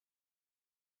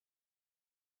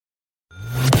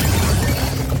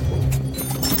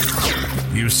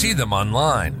You see them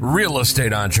online, real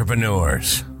estate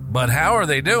entrepreneurs. But how are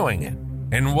they doing it?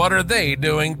 And what are they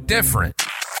doing different?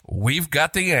 We've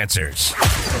got the answers.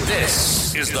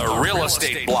 This is the Real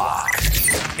Estate Block.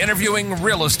 Interviewing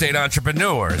real estate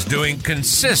entrepreneurs doing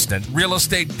consistent real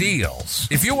estate deals.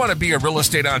 If you want to be a real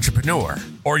estate entrepreneur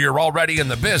or you're already in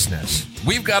the business,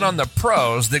 we've got on the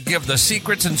pros that give the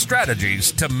secrets and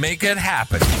strategies to make it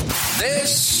happen.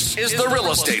 This is the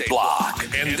Real Estate Block,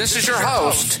 and this is your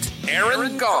host,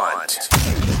 Aaron Gaunt.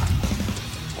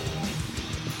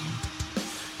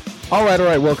 All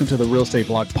right. Welcome to the Real Estate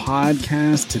Block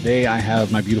podcast. Today, I have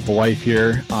my beautiful wife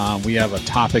here. We have a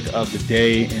topic of the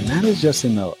day, and that is just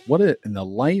in the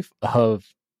life of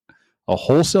a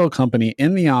wholesale company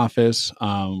in the office.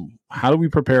 How do we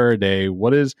prepare our day?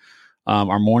 What does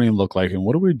our morning look like? And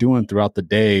what are we doing throughout the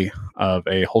day of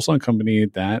a wholesale company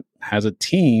that has a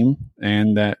team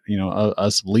and that,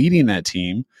 us leading that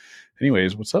team?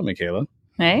 Anyways, what's up, Michaela?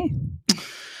 Hey.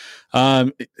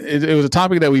 It was a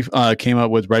topic that we came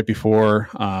up with right before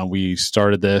we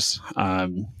started this.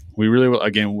 We really,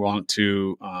 again, want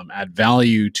to add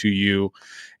value to you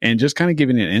and just kind of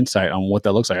giving an insight on what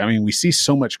that looks like. I mean, we see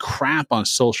so much crap on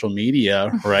social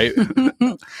media, right?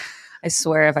 I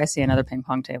swear if I see another ping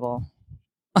pong table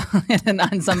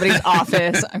in somebody's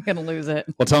office, I'm going to lose it.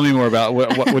 Well, tell me more about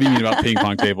what do you mean about ping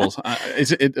pong tables?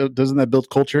 Doesn't that build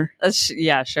culture?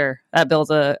 Yeah, sure. That builds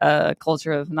a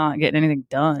culture of not getting anything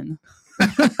done.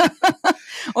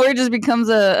 Or it just becomes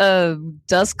a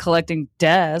dust collecting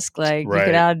desk. Like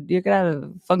right. you could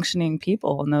have functioning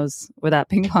people in those with that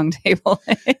ping pong table.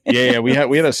 Yeah. We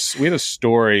had a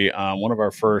story. One of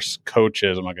our first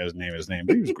coaches, I'm not going to name his name,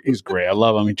 but he's great. I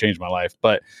love him. He changed my life.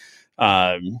 But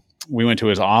we went to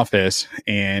his office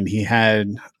and he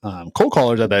had cold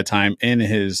callers at that time in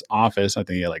his office. I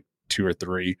think he had like 2 or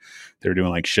 3. They were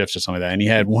doing like shifts or something like that. And he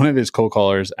had one of his cold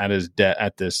callers at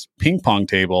at this ping pong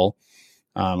table.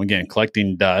 Again,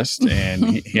 collecting dust,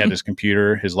 and he had his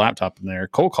computer, his laptop in there,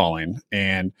 cold calling.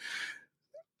 And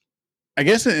I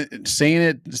guess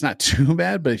saying it's not too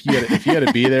bad, but if you had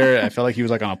to be there, I felt like he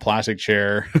was like on a plastic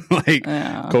chair,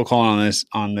 cold calling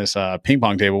on this ping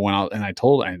pong table. Went out, and I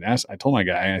told my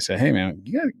guy, and I said, "Hey, man,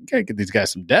 you gotta get these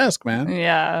guys some desk, man."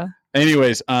 Yeah.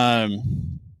 Anyways, we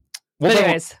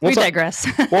digress.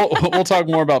 We'll talk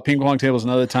more about ping pong tables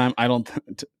another time. I don't.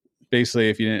 Basically,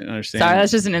 if you didn't understand. Sorry,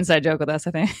 that's just an inside joke with us,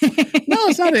 I think. No,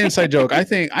 it's not an inside joke. I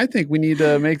think we need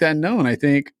to make that known. I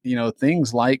think,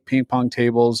 things like ping pong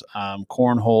tables,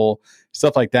 cornhole,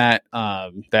 stuff like that,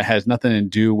 that has nothing to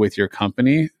do with your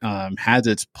company, has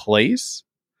its place.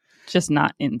 Just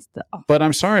not in the office. But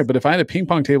I'm sorry, but if I had a ping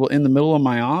pong table in the middle of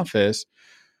my office,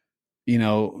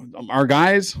 our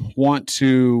guys want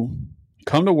to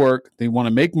come to work. They want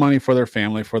to make money for their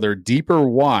family, for their deeper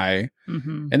why,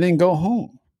 and then go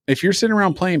home. If you're sitting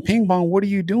around playing ping pong, what are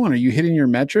you doing? Are you hitting your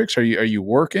metrics? Are you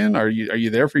working? Are you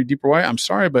there for your deeper why? I'm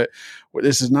sorry, but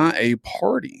this is not a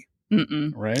party,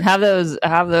 right? Have those,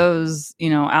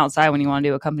 outside when you want to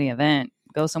do a company event.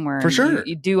 Go somewhere. For sure.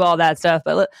 You do all that stuff.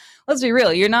 But let's be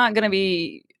real. You're not going to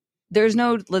be, there's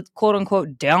no quote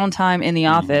unquote downtime in the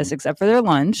office except for their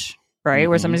lunch, right?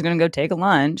 Where somebody's going to go take a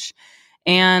lunch.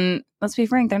 And let's be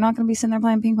frank, they're not going to be sitting there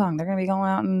playing ping pong. They're going to be going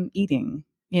out and eating.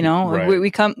 Right.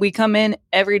 we come in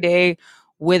every day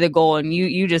with a goal, and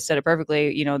you just said it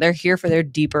perfectly. They're here for their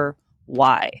deeper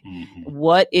why.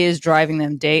 What is driving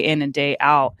them day in and day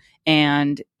out,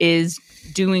 and is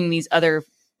doing these other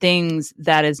things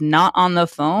that is not on the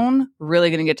phone really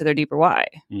going to get to their deeper why?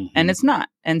 And it's not.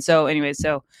 And so, anyways,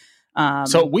 so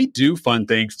we do fun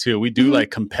things too. We do like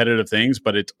competitive things,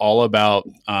 but it's all about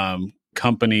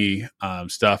company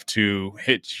stuff to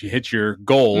hit your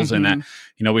goals, and that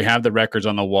we have the records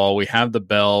on the wall, we have the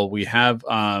bell, we have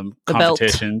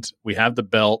competitions, we have the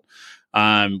belt,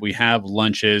 we have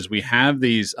lunches, we have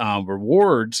these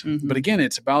rewards, but again,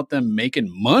 it's about them making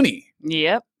money.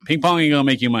 Yep. Ping pong ain't gonna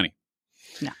make you money.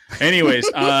 No.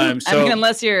 Anyways,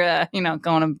 unless you're going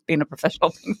to being a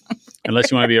professional ping pong player.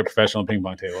 Unless you want to be a professional ping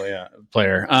pong table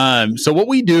player. So what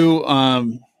we do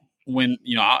when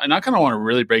and I kind of want to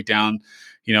really break down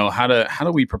how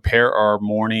do we prepare our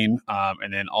morning,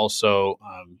 and then also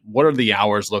what are the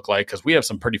hours look like, because we have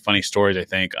some pretty funny stories. I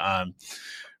think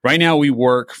right now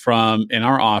in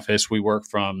our office we work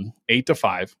from 8 to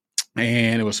 5,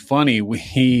 and it was funny,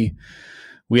 we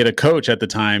had a coach at the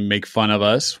time make fun of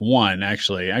us. We had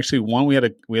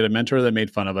a mentor that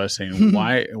made fun of us, saying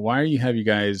why have you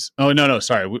guys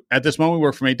sorry, at this moment we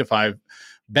work from 8 to 5.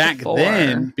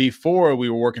 Before we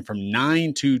were working from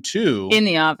 9 to 2 in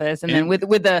the office, and then with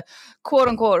the quote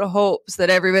unquote hopes that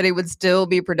everybody would still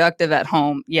be productive at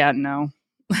home. Yeah, no.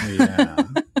 Yeah.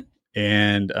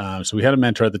 And so we had a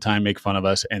mentor at the time make fun of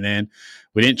us, and then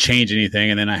we didn't change anything.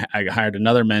 And then I hired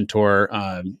another mentor.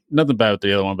 Nothing bad with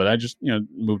the other one, but I just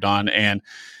moved on. And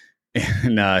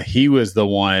he was the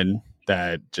one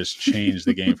that just changed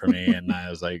the game for me. And I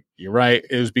was like, "You're right."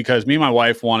 It was because me and my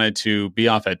wife wanted to be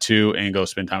off at 2 and go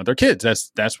spend time with our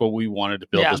kids. That's what we wanted to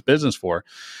build this business for.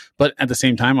 But at the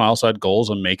same time, I also had goals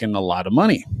of making a lot of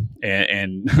money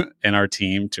and our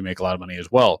team to make a lot of money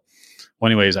as well. Well,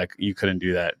 anyways, you couldn't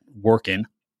do that working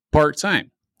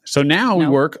part-time. So now we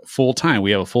work full-time.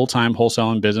 We have a full-time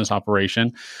wholesale and business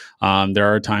operation. There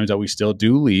are times that we still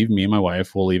do leave. Me and my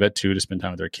wife will leave at 2 to spend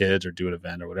time with our kids or do an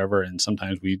event or whatever. And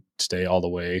sometimes we stay all the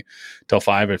way till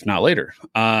 5, if not later.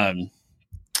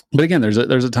 But again, there's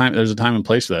a time and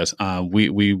place for this.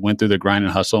 We went through the grind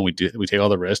and hustle, and we take all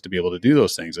the risk to be able to do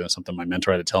those things. And it's something my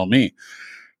mentor had to tell me,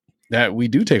 that we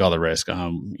do take all the risk.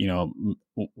 When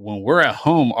we're at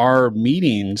home, our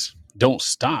meetings don't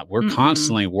stop. We're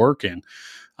constantly working.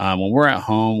 When we're at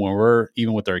home, when we're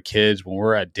even with our kids, when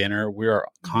we're at dinner, we are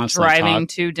constantly driving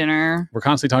to dinner. We're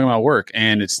constantly talking about work,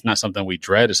 and it's not something we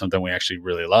dread. It's something we actually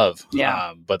really love.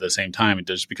 Yeah. But at the same time,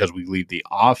 just because we leave the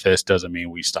office doesn't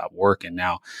mean we stop working.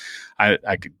 Now, I'm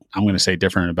going to say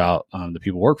different about the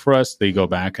people who work for us. They go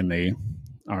back and they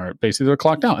are basically they're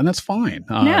clocked out, and that's fine.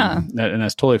 And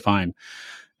that's totally fine.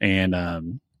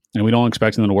 And we don't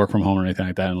expect them to work from home or anything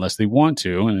like that unless they want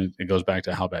to. And it goes back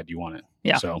to how bad you want it.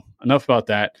 Yeah. So enough about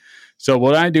that. So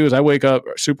what I do is I wake up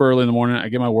super early in the morning. I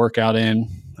get my workout in.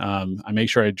 I make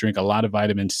sure I drink a lot of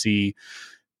vitamin C.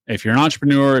 If you're an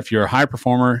entrepreneur, if you're a high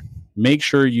performer, make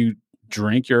sure you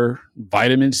drink your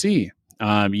vitamin C.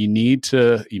 You need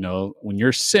to, when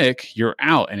you're sick, you're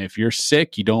out. And if you're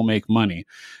sick, you don't make money.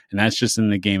 And that's just in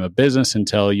the game of business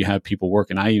until you have people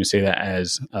working. I even say that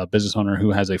as a business owner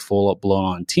who has a full blown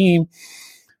on team.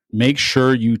 Make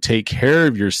sure you take care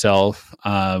of yourself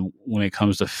when it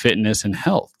comes to fitness and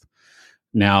health.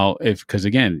 Now, because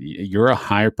again, you're a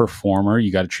high performer,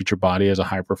 you got to treat your body as a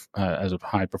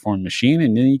high performing machine,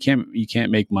 and then you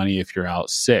can't make money if you're out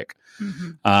sick.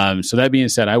 Mm-hmm. So that being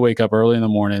said, I wake up early in the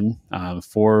morning,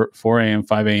 4 a.m.,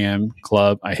 5 a.m.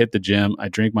 club. I hit the gym. I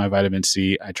drink my vitamin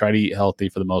C. I try to eat healthy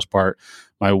for the most part.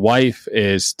 My wife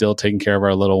is still taking care of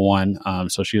our little one,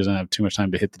 so she doesn't have too much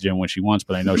time to hit the gym when she wants,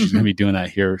 but I know she's going to be doing that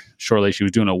here shortly. She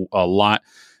was doing a lot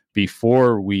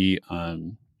before we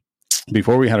had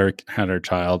our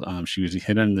child. She was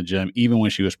hitting the gym even when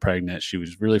she was pregnant. She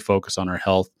was really focused on her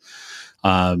health.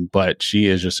 But she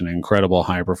is just an incredible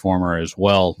high performer as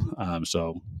well.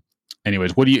 So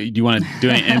anyways, do you want to do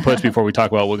any inputs before we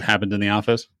talk about what happened in the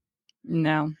office?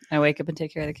 No, I wake up and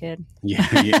take care of the kid.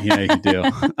 Yeah, you do.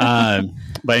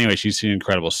 But anyway, she's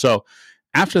incredible. So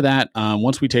after that,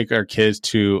 once we take our kids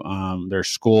to their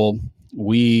school,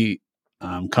 we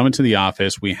come into the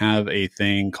office. We have a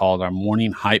thing called our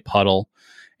morning hype huddle.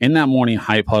 In that morning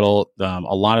hype huddle,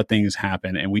 a lot of things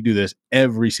happen, and we do this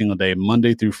every single day,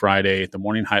 Monday through Friday. The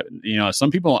morning hype,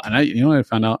 some people, and what I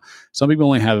found out, some people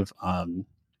only have not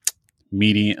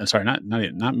meetings,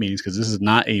 because this is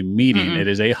not a meeting; mm-hmm. It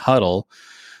is a huddle.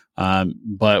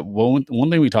 But one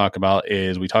thing we talk about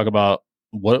is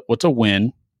what's a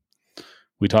win.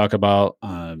 We talk about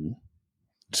win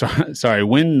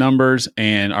numbers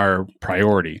and our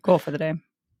priority goal for the day.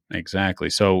 Exactly.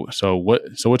 So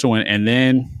what's a win? And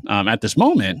then at this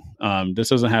moment, this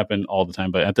doesn't happen all the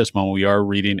time, but at this moment we are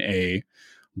reading a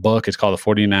book. It's called the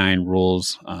 49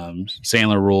 Rules,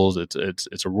 Sandler Rules.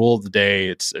 It's a rule of the day.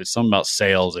 It's something about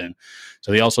sales, and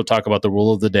so they also talk about the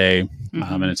rule of the day, mm-hmm.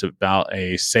 And it's about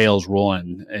a sales rule,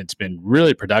 and it's been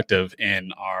really productive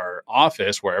in our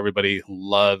office where everybody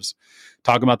loves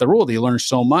talking about the rule. They learn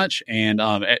so much, and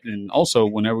also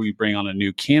whenever we bring on a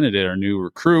new candidate or new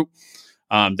recruit.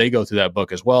 They go through that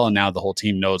book as well, and now the whole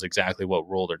team knows exactly what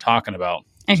rule they're talking about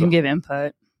and can give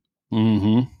input.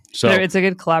 Mm-hmm. So it's a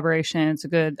good collaboration. It's a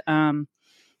good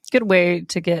way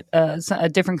to get a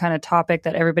different kind of topic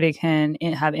that everybody can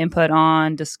have input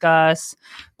on, discuss,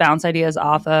 bounce ideas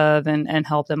off of, and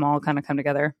help them all kind of come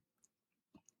together.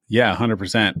 Yeah,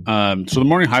 100%. So the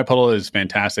morning hype huddle is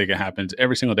fantastic. It happens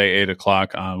every single day,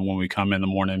 8:00 when we come in the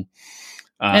morning.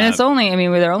 And it's only,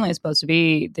 they're only supposed to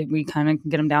be, we kind of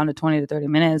get them down to 20 to 30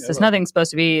 minutes. There's nothing supposed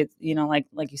to be,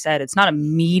 like you said, it's not a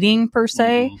meeting per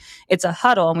se. Mm-hmm. It's a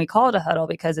huddle, and we call it a huddle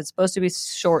because it's supposed to be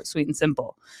short, sweet, and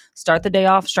simple. Start the day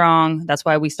off strong. That's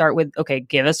why we start with, okay,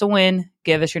 give us a win,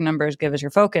 give us your numbers, give us your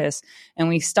focus. And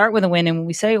we start with a win. And when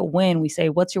we say a win, we say,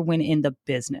 what's your win in the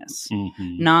business?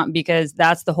 Mm-hmm. Not because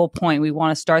that's the whole point. We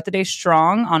want to start the day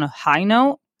strong on a high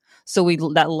note. So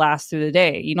that lasts through the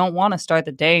day. You don't want to start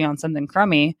the day on something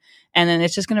crummy, and then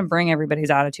it's just going to bring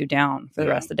everybody's attitude down for the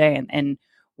rest of the day. And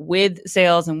with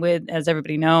sales and with, as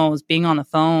everybody knows, being on the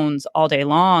phones all day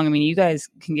long, I mean, you guys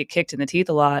can get kicked in the teeth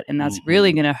a lot, and that's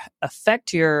really going to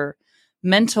affect your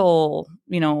mental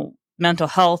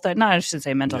health. Not, I should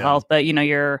say mental health, but,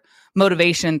 your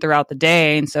motivation throughout the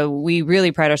day. And so we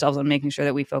really pride ourselves on making sure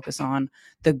that we focus on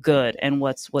the good and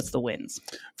what's the wins.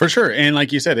 For sure. And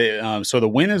like you said, so the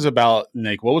win is about,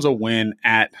 like, what was a win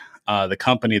at the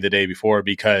company the day before,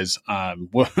 because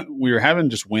we were having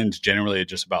just wins generally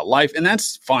just about life. And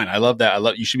that's fine. I love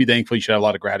that. You should be thankful. You should have a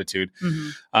lot of gratitude.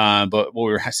 But what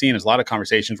we were seeing is a lot of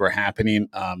conversations were happening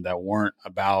that weren't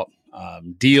about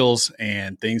deals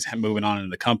and things moving on in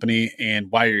the company. And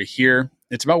while you're here,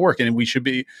 it's about work, and we should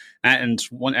be. And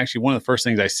one of the first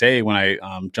things I say when I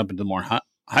jump into the more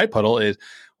high puddle is,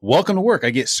 welcome to work.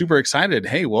 I get super excited.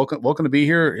 Hey, welcome to be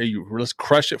here. Let's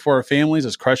crush it for our families.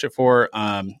 Let's crush it for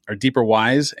our deeper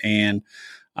whys. And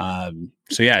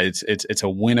so yeah, it's a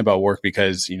win about work,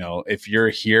 because if you're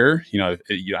here, I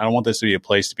don't want this to be a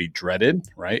place to be dreaded,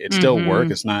 right? It's still work.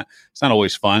 It's not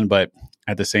always fun, but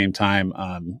at the same time,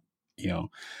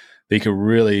 they could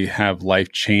really have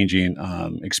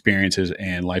life-changing experiences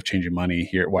and life-changing money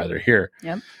here while they're here.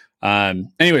 Yep.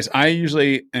 Anyways, I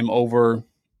usually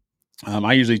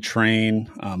train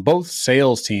both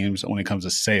sales teams when it comes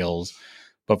to sales,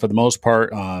 but for the most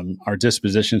part, our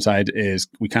disposition side is,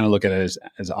 we kind of look at it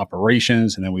as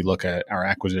operations, and then we look at our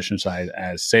acquisition side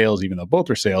as sales, even though both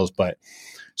are sales. But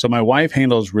so my wife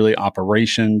handles really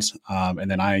operations, and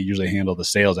then I usually handle the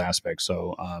sales aspect.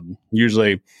 So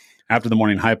usually after the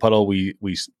morning high puddle, we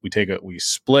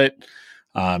split.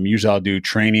 Usually I'll do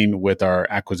training with our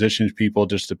acquisitions people,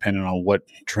 just depending on what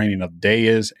training of day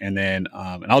is. And then,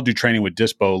 and I'll do training with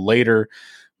Dispo later,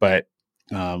 but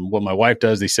what my wife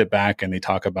does, they sit back and they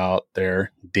talk about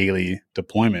their daily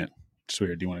deployment.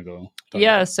 Sweeter, do you want to go?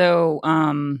 Yeah. So,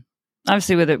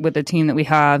 obviously with the team that we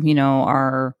have,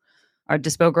 our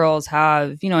Dispo girls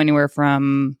have, anywhere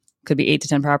from, could be 8 to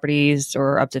 10 properties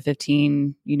or up to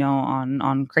 15,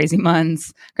 on crazy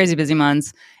busy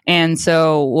months. And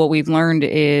so what we've learned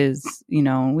is, we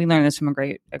learned this from a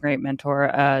great mentor,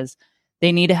 as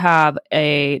they need to have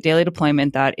a daily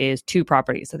deployment that is 2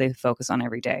 properties that they focus on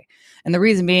every day. And the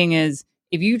reason being is,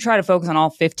 if you try to focus on all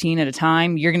 15 at a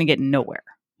time, you're going to get nowhere.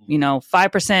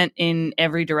 5% in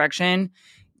every direction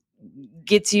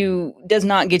does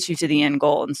not get you to the end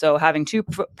goal. And so having 2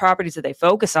 properties that they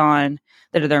focus on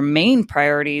that are their main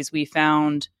priorities, we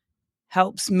found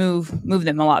helps move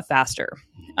them a lot faster.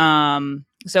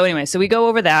 So anyway, so we go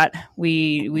over that.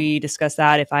 We discuss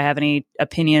that. If I have any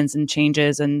opinions and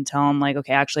changes, and tell them, like,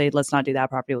 okay, actually, let's not do that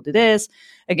property. We'll do this.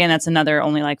 Again, that's another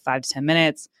only like 5 to 10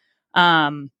 minutes.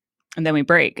 And then we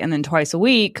break. And then twice a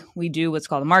week, we do what's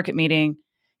called a market meeting.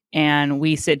 And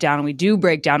we sit down and we do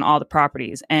break down all the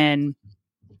properties, and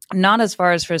not as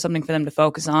far as for something for them to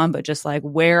focus on, but just like,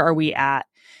 where are we at?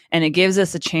 And it gives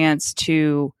us a chance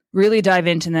to really dive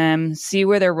into them, see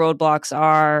where their roadblocks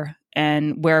are,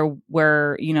 and where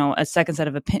a second set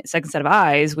of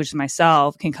eyes, which is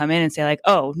myself, can come in and say, like,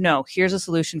 oh no, here's a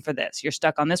solution for this. You're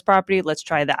stuck on this property. Let's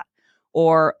try that.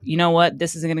 Or, you know what,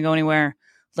 this isn't going to go anywhere.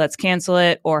 Let's cancel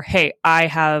it. Or, hey, I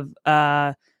have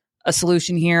a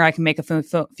solution here. I can make a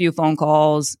few phone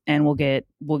calls and we'll get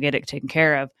it taken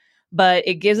care of. But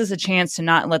it gives us a chance to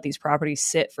not let these properties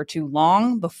sit for too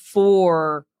long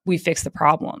before we fix the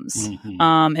problems.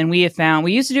 And we have found,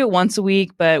 we used to do it once a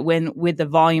week, but with the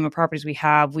volume of properties we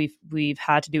have, we've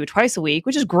had to do it twice a week,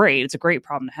 which is great. It's a great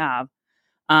problem to have.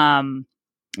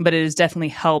 But it has definitely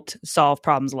helped solve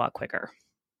problems a lot quicker.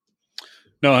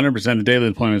 No, 100%. The daily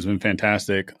deployment has been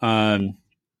fantastic. And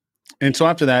so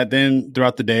after that, then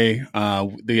throughout the day,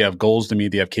 they have goals to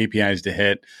meet, they have KPIs to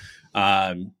hit.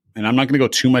 And I'm not going to go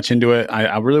too much into it.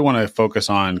 I really want to focus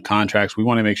on contracts. We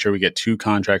want to make sure we get 2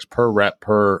 contracts per rep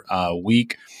per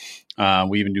week.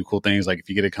 We even do cool things like, if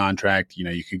you get a contract,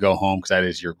 you can go home because that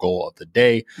is your goal of the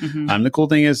day. The cool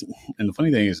thing is, and the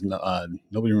funny thing is,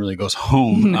 nobody really goes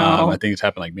home. No. I think it's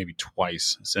happened like maybe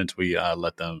twice since we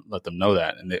let them know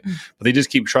that. But they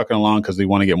just keep trucking along because they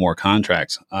want to get more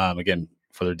contracts. Again,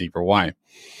 for their deeper why.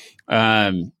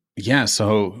 Yeah.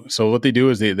 So what they do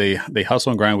is they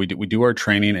hustle and grind. We do our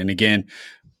training. And again,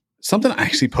 something I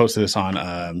actually posted this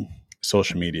on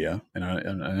social media, and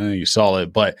I know you saw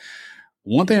it, but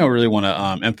one thing I really want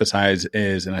to emphasize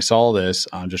is, and I saw this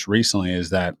just recently, is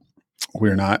that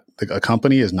a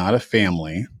company is not a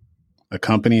family. A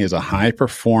company is a high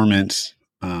performance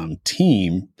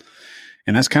team.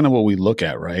 And that's kind of what we look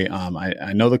at, right?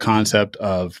 I know the concept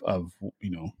of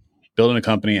building a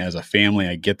company as a family.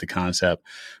 I get the concept,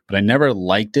 but I never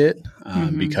liked it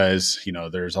because,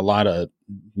 there's a lot of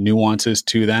nuances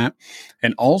to that.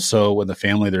 And also with the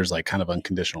family, there's like kind of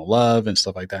unconditional love and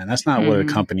stuff like that. And that's not what a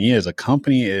company is. A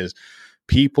company is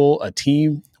people, a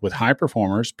team with high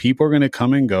performers. People are going to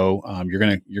come and go. You're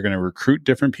going to recruit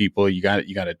different people. You got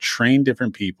to train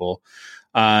different people.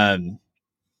 And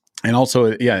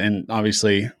also, and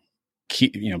obviously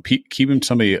keeping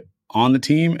somebody on the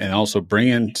team and also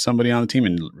bringing somebody on the team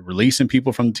and releasing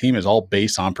people from the team is all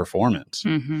based on performance.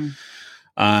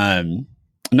 I'm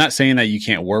not saying that you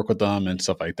can't work with them and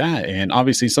stuff like that. And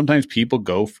obviously sometimes people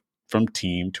go from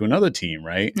team to another team,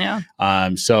 right? Yeah.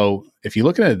 So if you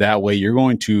look at it that way, you're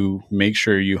going to make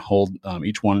sure you hold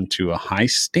each one to a high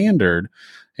standard.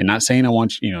 And not saying I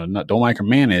want don't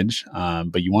micromanage,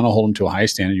 but you want to hold them to a high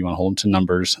standard. You want to hold them to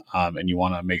numbers, and you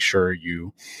want to make sure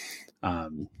you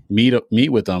meet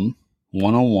with them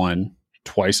one-on-one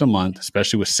twice a month,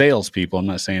 especially with salespeople. I'm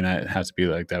not saying that it has to be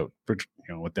like that,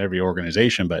 with every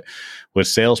organization, but with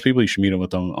salespeople, you should meet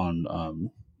with them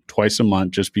on twice a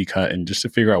month, just to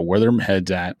figure out where their head's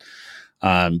at.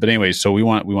 But anyway, so we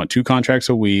want 2 contracts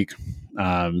a week,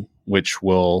 which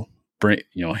will bring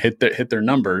hit their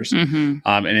numbers, and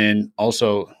then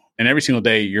also, and every single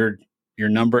day, your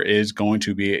number is going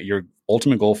to be your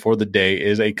ultimate goal for the day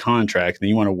is a contract. Then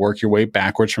you want to work your way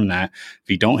backwards from that. If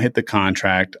you don't hit the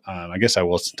contract, I guess I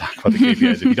will talk about the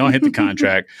KPIs. If you don't hit the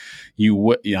contract, I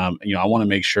want to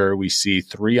make sure we see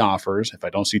 3 offers. If I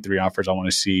don't see 3 offers, I want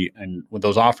to see, and what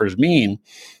those offers mean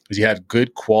is you had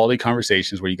good quality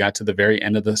conversations where you got to the very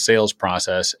end of the sales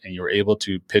process and you were able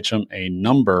to pitch them a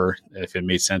number if it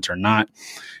made sense or not.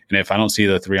 And if I don't see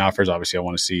the 3 offers, obviously I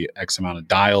want to see X amount of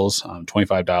dials,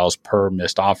 25 dials per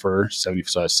missed offer, so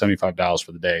that's $75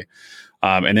 for the day.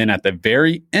 And then at the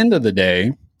very end of the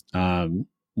day,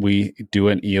 we do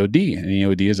an EOD. An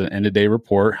EOD is an end of day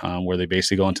report where they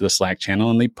basically go into the Slack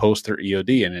channel and they post their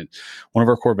EOD. And one of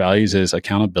our core values is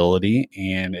accountability,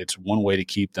 and it's one way to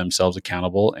keep themselves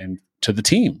accountable and to the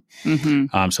team.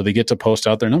 So they get to post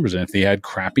out their numbers. And if they had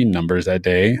crappy numbers that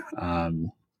day,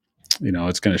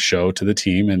 it's going to show to the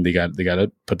team, and they got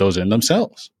to put those in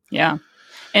themselves. Yeah.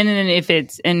 And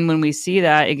then when we see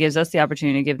that, it gives us the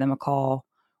opportunity to give them a call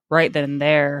right then and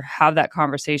there, have that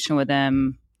conversation with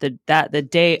them the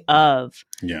day of,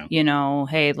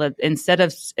 hey, instead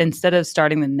of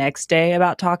starting the next day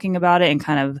about talking about it and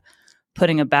kind of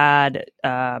putting a bad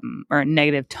or a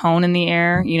negative tone in the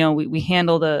air, we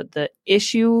handle the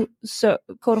issue, so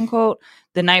quote unquote,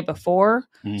 the night before.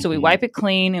 So we wipe it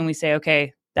clean and we say,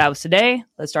 okay, that was today.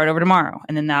 Let's start over tomorrow.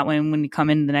 And then that way, when you come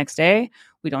in the next day,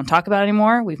 we don't talk about it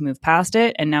anymore. We've moved past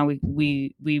it. And now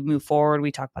we move forward.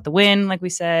 We talk about the win, like we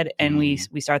said, and we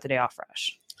start the day off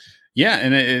fresh. Yeah.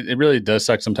 And it really does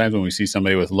suck sometimes when we see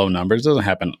somebody with low numbers. It doesn't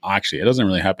happen. Actually, it doesn't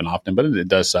really happen often, but it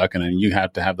does suck. And then you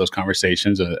have to have those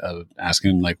conversations of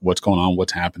asking like, what's going on,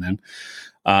 what's happening.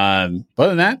 But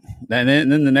other than that, and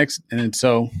then the next, and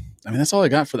so, that's all I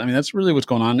got that's really what's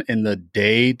going on in the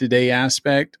day-to-day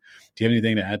aspect. Do you have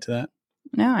anything to add to that?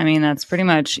 No, that's pretty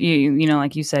much,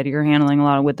 like you said, you're handling a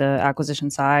lot with the acquisition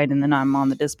side, and then I'm on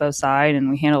the dispo side, and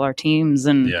we handle our teams.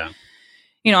 And,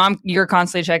 you're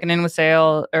constantly checking in with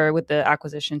sale or with the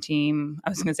acquisition team. I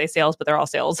was going to say sales, but they're all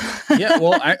sales. Yeah.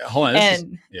 Well, hold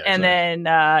on. Then,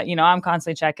 I'm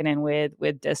constantly checking in with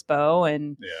dispo,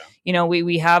 and,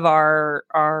 we have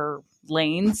our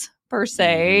lanes per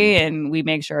se, and we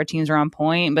make sure our teams are on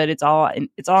point, but it's all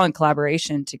in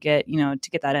collaboration to get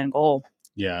that end goal.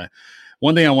 Yeah.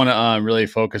 One thing I want to really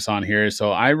focus on here.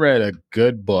 So I read a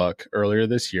good book earlier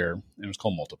this year, and it was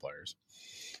called Multipliers.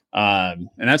 And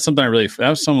that's something that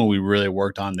was something we really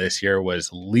worked on this year was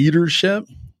leadership.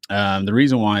 The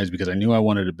reason why is because I knew I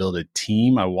wanted to build a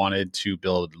team. I wanted to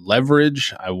build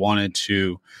leverage. I wanted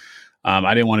to,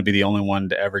 I didn't want to be the only one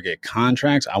to ever get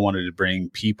contracts. I wanted to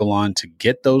bring people on to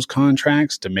get those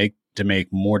contracts to make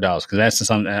more dollars, because that's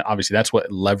something, obviously that's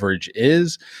what leverage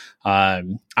is.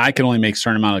 I can only make a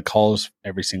certain amount of calls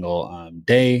every single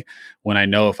day, when I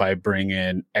know if I bring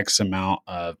in X amount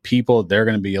of people, they're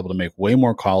going to be able to make way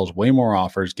more calls, way more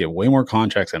offers, get way more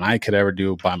contracts than I could ever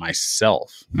do by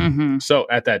myself. So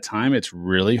at that time, it's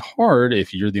really hard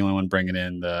if you're the only one bringing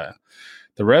in the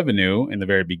revenue in the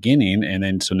very beginning. And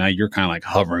then, so now you're kind of like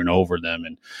hovering over them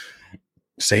and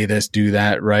say this, do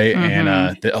that, right?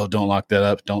 And don't lock that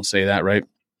up, don't say that, right?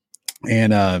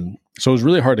 And so it was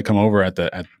really hard to come over at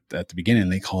the beginning.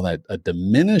 They call that a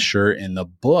diminisher in the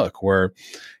book, where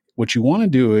what you want to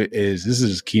do is, this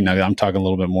is key nugget. I'm talking a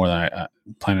little bit more than I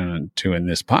planning on to in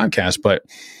this podcast, but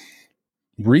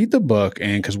read the book,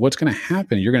 and because what's going to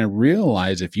happen, you're going to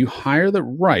realize if you hire the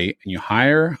right and you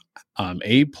hire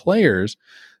A players,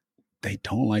 they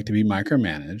don't like to be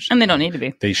micromanaged, and they don't need to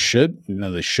be. They shouldn't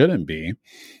be.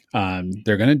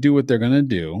 They're going to do what they're going to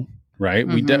do, right?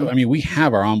 Mm-hmm. We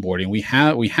have our onboarding.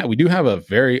 We do have a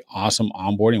very awesome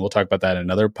onboarding. We'll talk about that in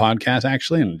another podcast,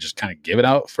 actually, and just kind of give it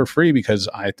out for free because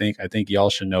I think y'all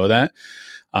should know that.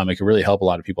 It can really help a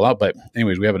lot of people out. But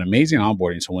anyways, we have an amazing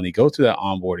onboarding. So when they go through that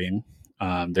onboarding,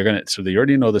 they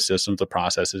already know the systems, the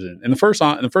processes. And in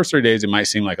the first 3 days, it might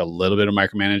seem like a little bit of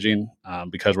micromanaging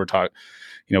because we're talking,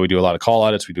 we do a lot of call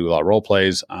audits, we do a lot of role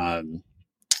plays.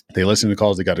 They listen to the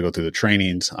calls, they got to go through the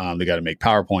trainings, they got to make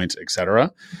PowerPoints,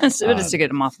 etc. So just to get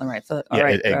them off on the right foot.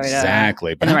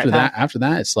 Exactly. But after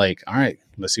that, it's like, all right,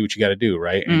 let's see what you got to do,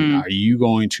 right? And are you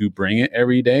going to bring it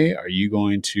every day? Are you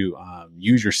going to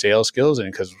use your sales skills? And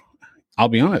because I'll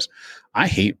be honest, I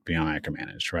hate being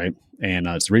micromanaged, right? And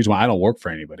it's the reason why I don't work for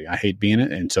anybody. I hate being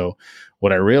it. And so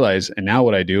what I realize, and now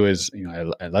what I do is,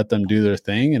 I let them do their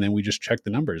thing, and then we just check the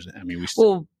numbers. I mean,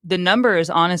 the numbers,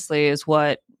 honestly, is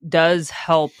what does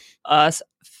help us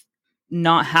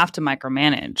not have to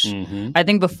micromanage. Mm-hmm. I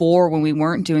think before, when we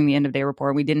weren't doing the end of day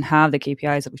report, we didn't have the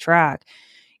KPIs that we track.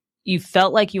 You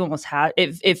felt like you almost had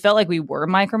it. It felt like we were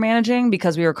micromanaging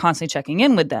because we were constantly checking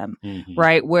in with them, mm-hmm.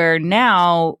 right? Where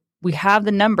now we have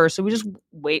the numbers, so we just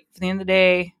wait for the end of the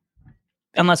day,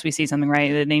 unless we see something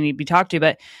right that they need to be talked to.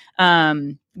 But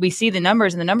we see the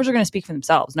numbers, and the numbers are going to speak for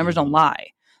themselves. Numbers don't lie.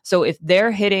 So if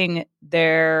they're hitting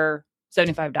their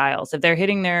 75 dials, if they're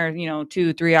hitting their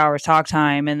 2-3 hours talk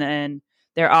time, and then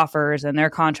their offers and their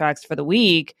contracts for the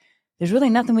week, there's really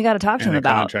nothing we got to talk to them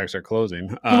about. Contracts are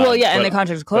closing. And the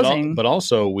contracts are closing. But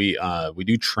also we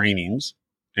do trainings.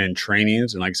 And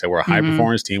like I said, we're a high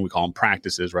performance team. We call them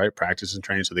practices, right? Practice and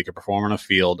training, so they can perform on a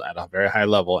field at a very high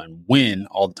level and win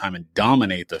all the time and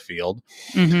dominate the field.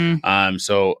 Mm-hmm.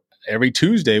 So every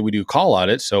Tuesday we do call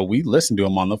audits. So we listen to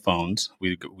them on the phones.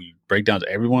 We break down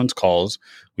everyone's calls.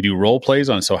 We do role plays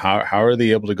on, so how are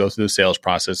they able to go through the sales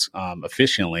process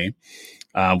efficiently?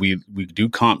 We do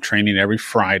comp training every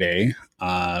Friday.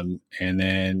 And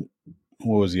then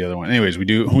what was the other one? Anyways, we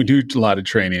do a lot of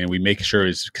training, and we make sure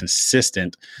it's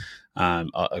consistent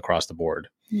across the board.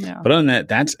 Yeah. But other than that,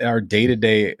 that's our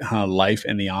day-to-day life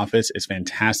in the office. It's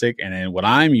fantastic. And then what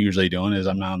I'm usually doing is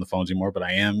I'm not on the phones anymore, but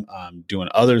I am doing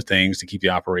other things to keep the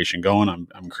operation going.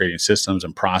 I'm creating systems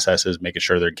and processes, making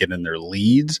sure they're getting their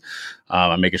leads.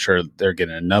 I'm making sure they're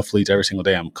getting enough leads every single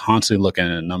day. I'm constantly looking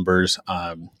at numbers.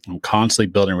 I'm constantly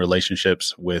building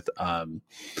relationships with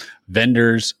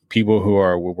vendors, people who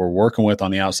we're working with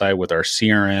on the outside, with our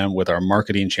CRM, with our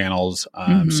marketing channels.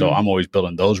 So I'm always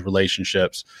building those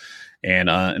relationships.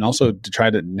 And also to try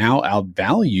to now add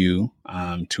value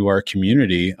to our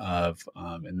community of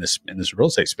in this real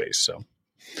estate space. So,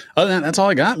 other than that, that's all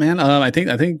I got, man. I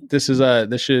think this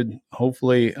should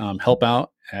hopefully help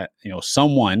out at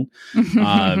someone.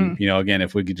 Again,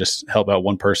 if we could just help out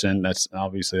one person, that's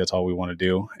all we want to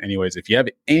do. Anyways, if you have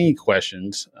any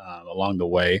questions along the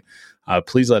way,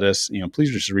 please let us,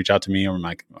 please just reach out to me or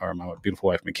my beautiful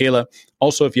wife, Michaela.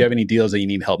 Also, if you have any deals that you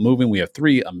need help moving, we have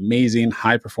 3 amazing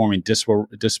high performing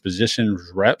disposition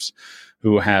reps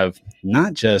who have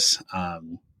not just,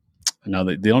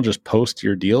 they don't just post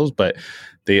your deals, but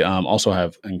they also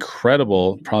have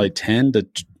incredible, probably 10 to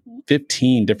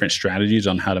 15 different strategies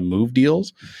on how to move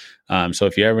deals. So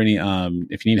if you ever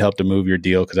if you need help to move your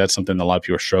deal, because that's something that a lot of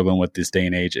people are struggling with this day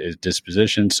and age, is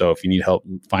disposition. So if you need help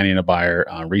finding a buyer,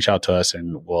 reach out to us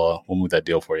and we'll move that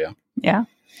deal for you. Yeah,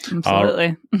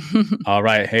 absolutely. All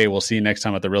right. Hey, we'll see you next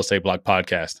time at the Real Estate Block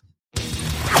Podcast.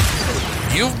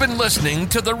 You've been listening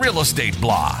to the Real Estate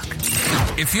Block.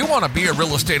 If you want to be a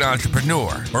real estate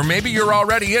entrepreneur, or maybe you're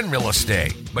already in real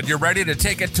estate, but you're ready to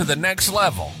take it to the next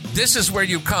level, this is where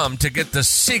you come to get the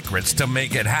secrets to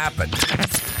make it happen.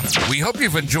 We hope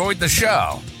you've enjoyed the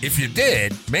show. If you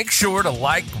did, make sure to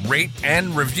like, rate,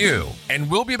 and review, and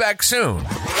we'll be back soon.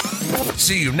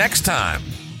 See you next time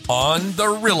on the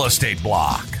Real Estate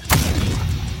Block.